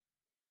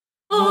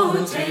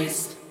Oh,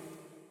 taste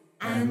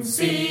and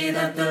see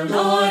that the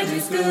Lord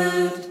is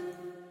good.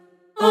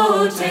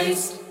 Oh,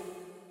 taste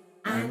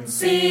and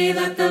see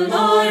that the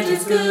Lord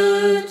is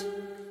good.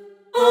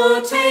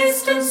 Oh,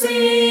 taste and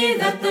see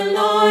that the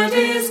Lord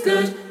is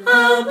good.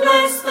 How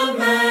bless the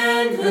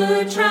man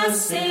who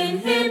trusts in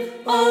him.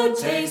 Oh,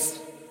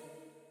 taste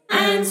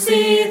and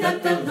see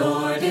that the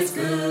Lord is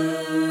good.